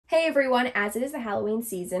everyone, as it is the Halloween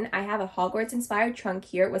season, I have a Hogwarts-inspired trunk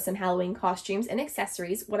here with some Halloween costumes and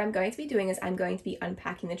accessories. What I'm going to be doing is I'm going to be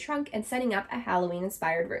unpacking the trunk and setting up a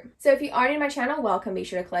Halloween-inspired room. So if you aren't in my channel, welcome. Be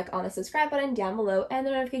sure to click on the subscribe button down below and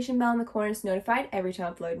the notification bell in the corner to be notified every time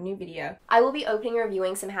I upload a new video. I will be opening and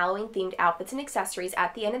reviewing some Halloween-themed outfits and accessories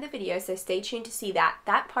at the end of the video, so stay tuned to see that.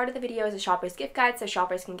 That part of the video is a shopper's gift guide, so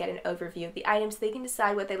shoppers can get an overview of the items so they can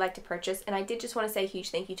decide what they'd like to purchase, and I did just want to say a huge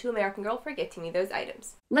thank you to American Girl for gifting me those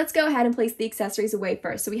items. Let's go ahead and place the accessories away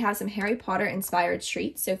first. So we have some Harry Potter inspired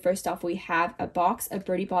treats. So first off, we have a box of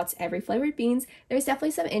Birdie Bot's Every Flavored Beans. There's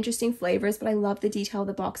definitely some interesting flavors, but I love the detail of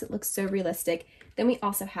the box. It looks so realistic. Then we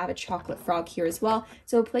also have a chocolate frog here as well.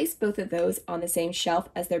 So we'll place both of those on the same shelf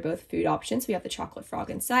as they're both food options. We have the chocolate frog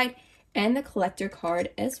inside and the collector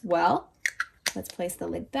card as well. Let's place the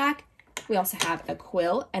lid back. We also have a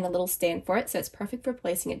quill and a little stand for it, so it's perfect for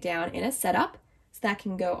placing it down in a setup. So that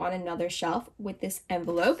can go on another shelf with this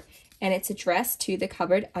envelope, and it's addressed to the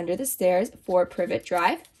cupboard under the stairs for Privet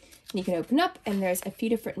Drive. And you can open up, and there's a few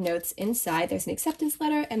different notes inside. There's an acceptance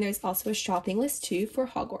letter, and there's also a shopping list too for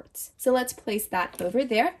Hogwarts. So let's place that over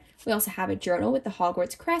there. We also have a journal with the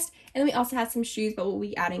Hogwarts crest, and we also have some shoes, but we'll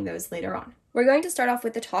be adding those later on. We're going to start off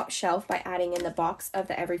with the top shelf by adding in the box of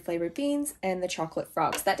the Every Flavored Beans and the chocolate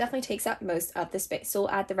frogs. That definitely takes up most of the space, so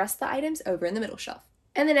we'll add the rest of the items over in the middle shelf.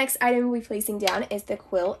 And the next item we'll be placing down is the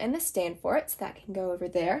quill and the stand for it, so that can go over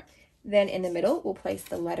there. Then in the middle, we'll place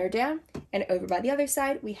the letter down, and over by the other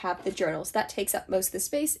side, we have the journal, so that takes up most of the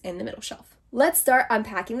space in the middle shelf. Let's start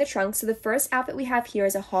unpacking the trunk. So the first outfit we have here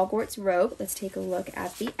is a Hogwarts robe. Let's take a look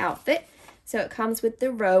at the outfit. So it comes with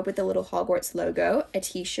the robe with the little Hogwarts logo, a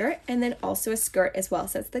t-shirt, and then also a skirt as well.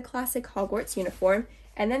 So it's the classic Hogwarts uniform.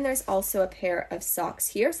 And then there's also a pair of socks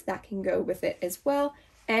here, so that can go with it as well,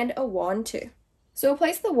 and a wand too. So we'll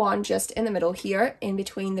place the wand just in the middle here, in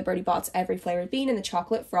between the Birdie Bot's Every Flavored Bean and the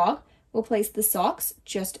chocolate frog. We'll place the socks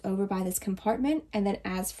just over by this compartment, and then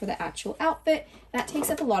as for the actual outfit, that takes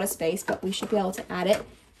up a lot of space, but we should be able to add it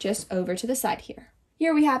just over to the side here.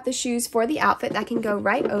 Here we have the shoes for the outfit that can go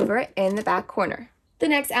right over in the back corner. The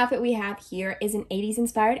next outfit we have here is an 80s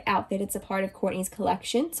inspired outfit. It's a part of Courtney's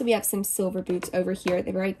collection. So we have some silver boots over here.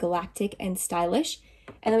 They're very galactic and stylish.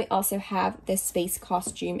 And then we also have this space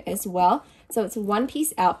costume as well. So it's a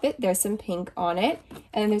one-piece outfit. There's some pink on it.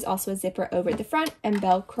 And then there's also a zipper over at the front and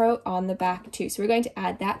Velcro on the back too. So we're going to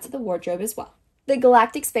add that to the wardrobe as well. The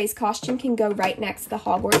galactic space costume can go right next to the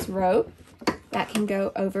Hogwarts robe. That can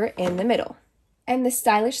go over in the middle. And the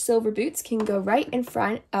stylish silver boots can go right in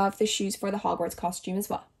front of the shoes for the Hogwarts costume as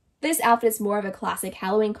well. This outfit is more of a classic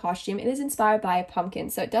Halloween costume. It is inspired by a pumpkin,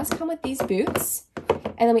 so it does come with these boots.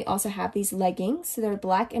 And then we also have these leggings, so they're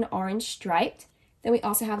black and orange striped. Then we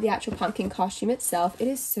also have the actual pumpkin costume itself. It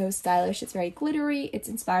is so stylish. It's very glittery. It's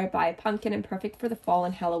inspired by a pumpkin and perfect for the fall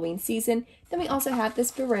and Halloween season. Then we also have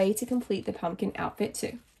this beret to complete the pumpkin outfit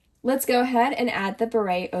too. Let's go ahead and add the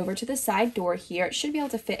beret over to the side door here. It should be able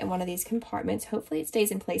to fit in one of these compartments. Hopefully it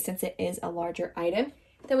stays in place since it is a larger item.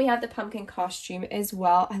 Then we have the pumpkin costume as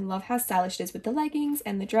well. I love how stylish it is with the leggings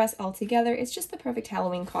and the dress all together. It's just the perfect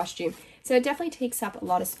Halloween costume. So it definitely takes up a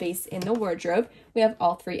lot of space in the wardrobe. We have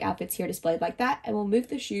all three outfits here displayed like that, and we'll move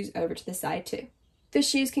the shoes over to the side too. The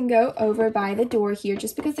shoes can go over by the door here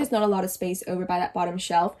just because there's not a lot of space over by that bottom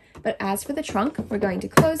shelf. But as for the trunk, we're going to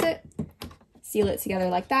close it, seal it together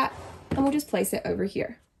like that, and we'll just place it over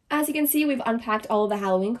here. As you can see, we've unpacked all of the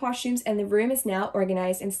Halloween costumes and the room is now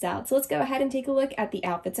organized and styled. So let's go ahead and take a look at the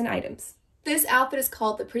outfits and items. This outfit is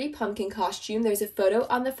called the Pretty Pumpkin costume. There's a photo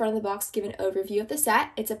on the front of the box to give an overview of the set.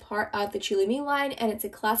 It's a part of the Truly Me line, and it's a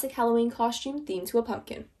classic Halloween costume themed to a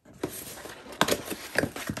pumpkin.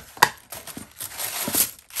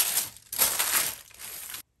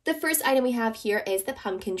 The first item we have here is the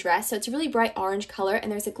pumpkin dress. So it's a really bright orange color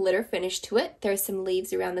and there's a glitter finish to it. There's some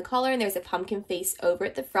leaves around the collar and there's a pumpkin face over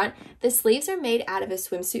at the front. The sleeves are made out of a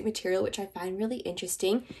swimsuit material, which I find really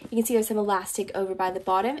interesting. You can see there's some elastic over by the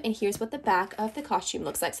bottom, and here's what the back of the costume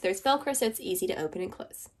looks like. So there's Velcro, so it's easy to open and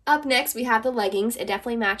close. Up next, we have the leggings. It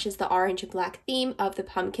definitely matches the orange and black theme of the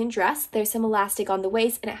pumpkin dress. There's some elastic on the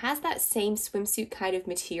waist and it has that same swimsuit kind of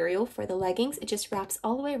material for the leggings. It just wraps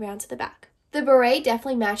all the way around to the back. The beret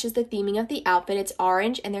definitely matches the theming of the outfit. It's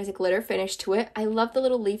orange and there's a glitter finish to it. I love the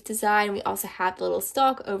little leaf design. We also have the little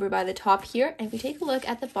stalk over by the top here. And if we take a look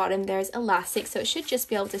at the bottom, there's elastic, so it should just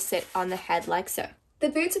be able to sit on the head like so. The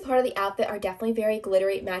boots, a part of the outfit, are definitely very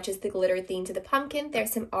glittery. It matches the glitter theme to the pumpkin. There's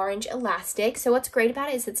some orange elastic. So what's great about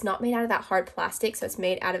it is it's not made out of that hard plastic, so it's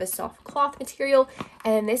made out of a soft cloth material.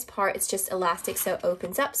 And then this part, it's just elastic, so it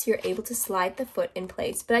opens up, so you're able to slide the foot in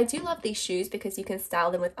place. But I do love these shoes because you can style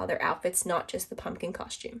them with other outfits, not just the pumpkin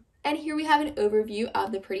costume. And here we have an overview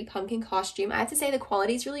of the pretty pumpkin costume. I have to say the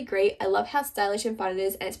quality is really great. I love how stylish and fun it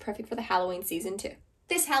is, and it's perfect for the Halloween season too.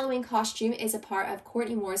 This Halloween costume is a part of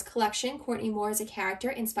Courtney Moore's collection. Courtney Moore is a character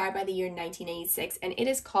inspired by the year 1986, and it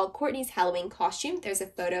is called Courtney's Halloween costume. There's a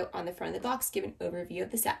photo on the front of the box giving an overview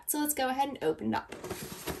of the set. So let's go ahead and open it up.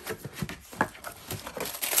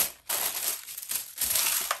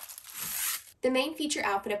 The main feature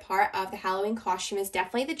outfit, a part of the Halloween costume, is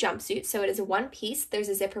definitely the jumpsuit. So it is a one piece. There's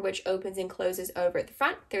a zipper which opens and closes over at the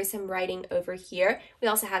front. There's some writing over here. We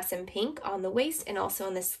also have some pink on the waist and also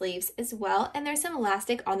on the sleeves as well. And there's some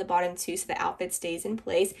elastic on the bottom too, so the outfit stays in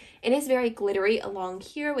place. It is very glittery along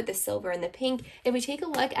here with the silver and the pink. If we take a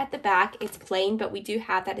look at the back, it's plain, but we do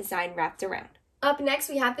have that design wrapped around. Up next,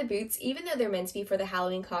 we have the boots. Even though they're meant to be for the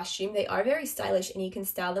Halloween costume, they are very stylish and you can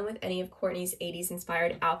style them with any of Courtney's 80s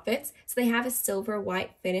inspired outfits. So they have a silver white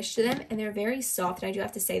finish to them and they're very soft, and I do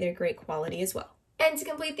have to say they're great quality as well. And to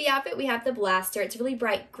complete the outfit, we have the blaster. It's a really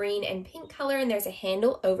bright green and pink color, and there's a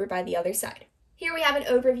handle over by the other side. Here we have an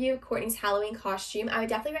overview of Courtney's Halloween costume. I would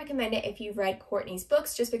definitely recommend it if you've read Courtney's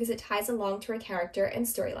books, just because it ties along to her character and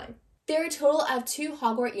storyline. There are a total of 2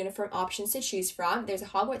 Hogwarts uniform options to choose from. There's a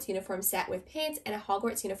Hogwarts uniform set with pants and a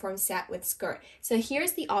Hogwarts uniform set with skirt. So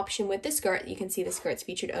here's the option with the skirt. You can see the skirt's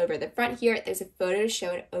featured over the front here. There's a photo to show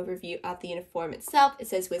an overview of the uniform itself. It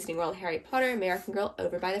says Wizarding World Harry Potter American Girl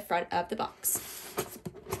over by the front of the box.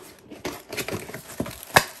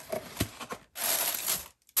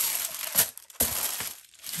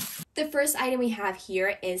 The first item we have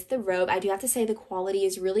here is the robe. I do have to say the quality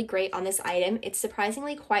is really great on this item. It's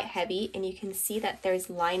surprisingly quite heavy, and you can see that there's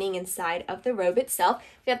lining inside of the robe itself.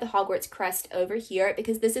 We have the Hogwarts crest over here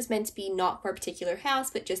because this is meant to be not for a particular house,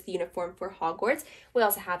 but just the uniform for Hogwarts. We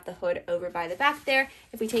also have the hood over by the back there.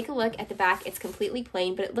 If we take a look at the back, it's completely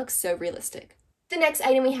plain, but it looks so realistic. The next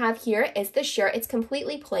item we have here is the shirt. It's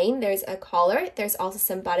completely plain. There's a collar, there's also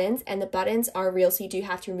some buttons, and the buttons are real, so you do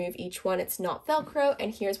have to remove each one. It's not Velcro,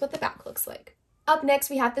 and here's what the back looks like. Up next,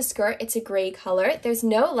 we have the skirt. It's a gray color. There's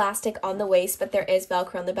no elastic on the waist, but there is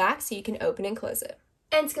Velcro on the back, so you can open and close it.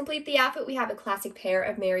 And to complete the outfit, we have a classic pair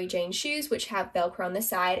of Mary Jane shoes, which have Velcro on the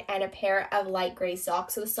side, and a pair of light gray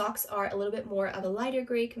socks. So the socks are a little bit more of a lighter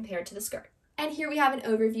gray compared to the skirt. And here we have an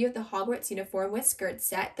overview of the Hogwarts uniform with skirt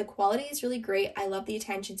set. The quality is really great. I love the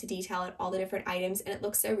attention to detail in all the different items, and it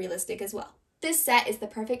looks so realistic as well. This set is the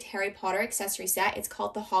perfect Harry Potter accessory set. It's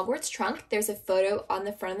called the Hogwarts trunk. There's a photo on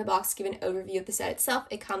the front of the box giving an overview of the set itself.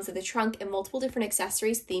 It comes with a trunk and multiple different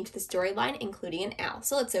accessories themed to the storyline, including an owl.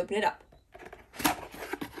 So let's open it up.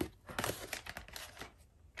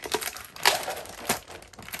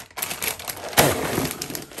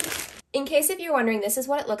 In case if you're wondering, this is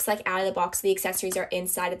what it looks like out of the box. The accessories are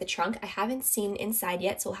inside of the trunk. I haven't seen inside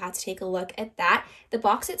yet, so we'll have to take a look at that. The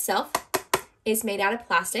box itself is made out of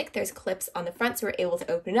plastic. There's clips on the front, so we're able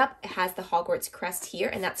to open it up. It has the Hogwarts crest here,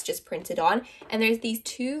 and that's just printed on. And there's these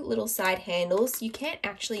 2 little side handles. You can't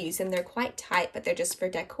actually use them. They're quite tight, but they're just for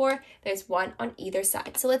decor. There's one on either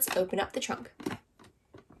side. So let's open up the trunk.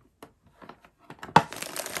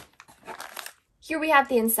 Here we have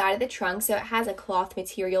the inside of the trunk, so it has a cloth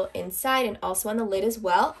material inside and also on the lid as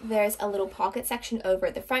well. There's a little pocket section over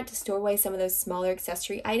at the front to store away some of those smaller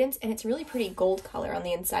accessory items, and it's really pretty gold color on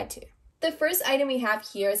the inside too. The first item we have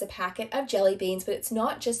here is a packet of jelly beans, but it's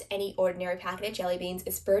not just any ordinary packet of jelly beans.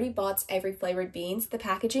 It's Birdie Bot's every flavored beans. The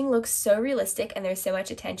packaging looks so realistic and there's so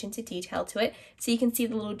much attention to detail to it. So you can see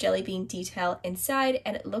the little jelly bean detail inside,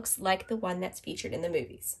 and it looks like the one that's featured in the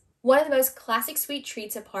movies. One of the most classic sweet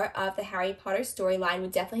treats a part of the Harry Potter storyline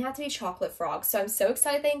would definitely have to be chocolate frogs. So I'm so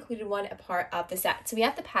excited they included one a part of the set. So we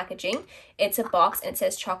have the packaging. It's a box and it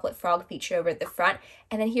says chocolate frog featured over at the front.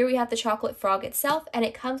 And then here we have the chocolate frog itself, and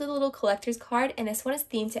it comes with a little collector's card, and this one is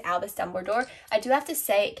themed to Albus Dumbledore. I do have to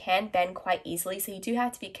say it can bend quite easily, so you do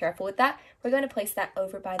have to be careful with that. We're going to place that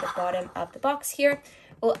over by the bottom of the box here.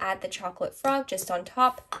 We'll add the chocolate frog just on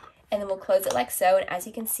top, and then we'll close it like so, and as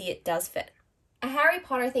you can see, it does fit. A Harry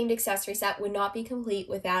Potter themed accessory set would not be complete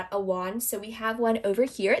without a wand, so we have one over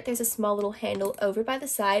here. There's a small little handle over by the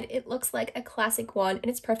side. It looks like a classic wand, and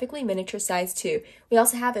it's perfectly miniature size too. We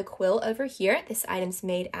also have a quill over here. This item's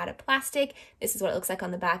made out of plastic. This is what it looks like on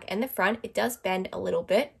the back and the front. It does bend a little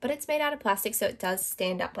bit, but it's made out of plastic, so it does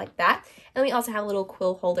stand up like that. And we also have a little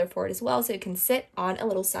quill holder for it as well, so it can sit on a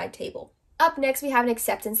little side table. Up next, we have an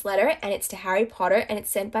acceptance letter, and it's to Harry Potter, and it's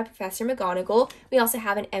sent by Professor McGonagall. We also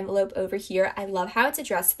have an envelope over here. I love how it's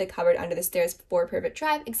addressed to the cupboard under the stairs before Privet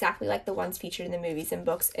Drive, exactly like the ones featured in the movies and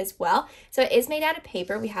books as well. So it is made out of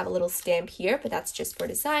paper. We have a little stamp here, but that's just for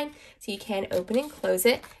design, so you can open and close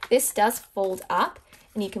it. This does fold up,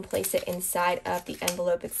 and you can place it inside of the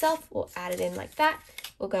envelope itself. We'll add it in like that.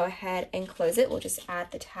 We'll go ahead and close it. We'll just add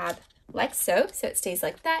the tab like so it stays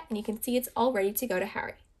like that, and you can see it's all ready to go to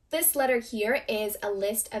Harry. This letter here is a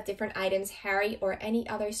list of different items Harry or any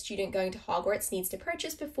other student going to Hogwarts needs to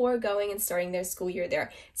purchase before going and starting their school year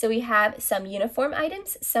there. So we have some uniform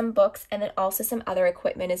items, some books, and then also some other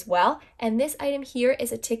equipment as well. And this item here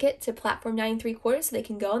is a ticket to platform 9 3/4 so they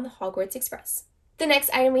can go on the Hogwarts Express. The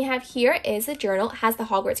next item we have here is a journal. It has the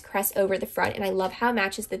Hogwarts crest over the front, and I love how it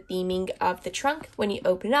matches the theming of the trunk. When you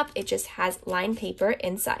open it up, it just has lined paper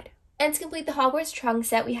inside. And to complete the Hogwarts trunk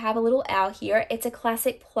set, we have a little owl here. It's a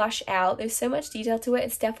classic plush owl. There's so much detail to it.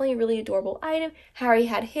 It's definitely a really adorable item. Harry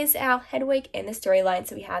had his owl, Hedwig, in the storyline,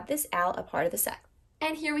 so we have this owl a part of the set.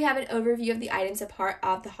 And here we have an overview of the items a part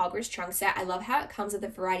of the Hogwarts trunk set. I love how it comes with a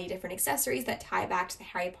variety of different accessories that tie back to the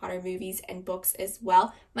Harry Potter movies and books as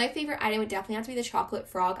well. My favorite item would definitely have to be the chocolate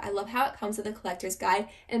frog. I love how it comes with a collector's guide.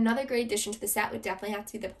 And another great addition to the set would definitely have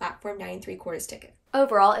to be the platform 9 3/4 ticket.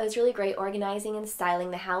 Overall, it was really great organizing and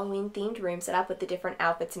styling the Halloween-themed room setup with the different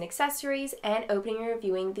outfits and accessories, and opening and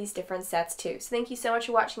reviewing these different sets too. So thank you so much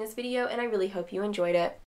for watching this video, and I really hope you enjoyed it.